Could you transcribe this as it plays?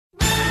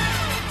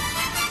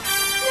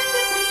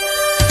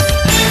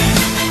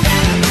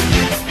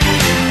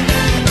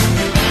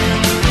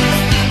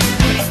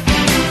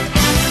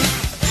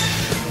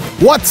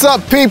What's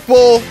up,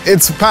 people?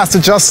 It's Pastor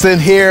Justin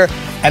here,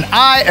 and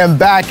I am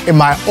back in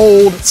my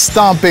old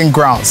stomping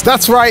grounds.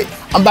 That's right,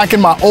 I'm back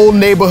in my old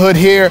neighborhood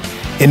here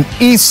in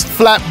East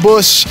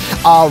Flatbush,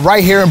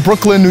 right here in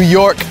Brooklyn, New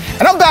York.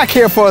 And I'm back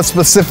here for a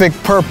specific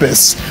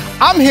purpose.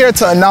 I'm here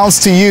to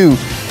announce to you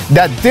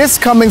that this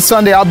coming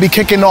Sunday, I'll be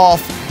kicking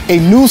off a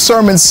new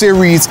sermon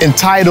series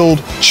entitled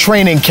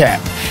Training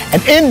Camp.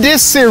 And in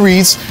this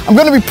series, I'm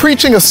going to be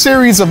preaching a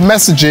series of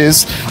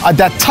messages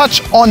that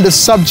touch on the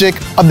subject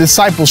of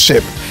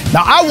discipleship.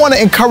 Now, I want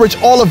to encourage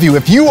all of you,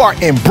 if you are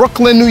in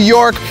Brooklyn, New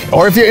York,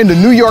 or if you're in the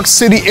New York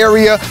City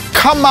area,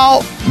 come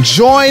out,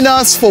 join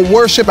us for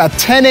worship at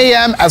 10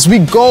 a.m. as we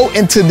go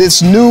into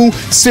this new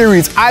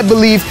series. I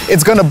believe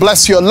it's going to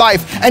bless your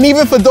life. And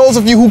even for those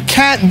of you who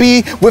can't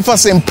be with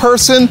us in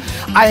person,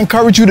 I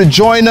encourage you to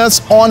join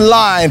us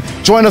online.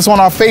 Join us on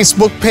our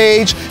Facebook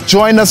page,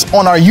 join us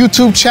on our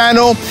YouTube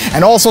channel,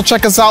 and also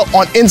check us out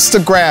on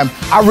Instagram.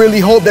 I really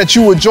hope that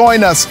you will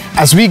join us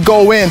as we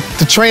go in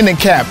to training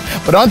camp.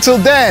 But until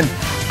then,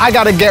 I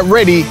gotta get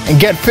ready and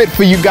get fit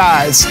for you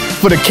guys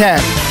for the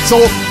camp. So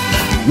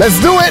let's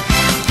do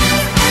it.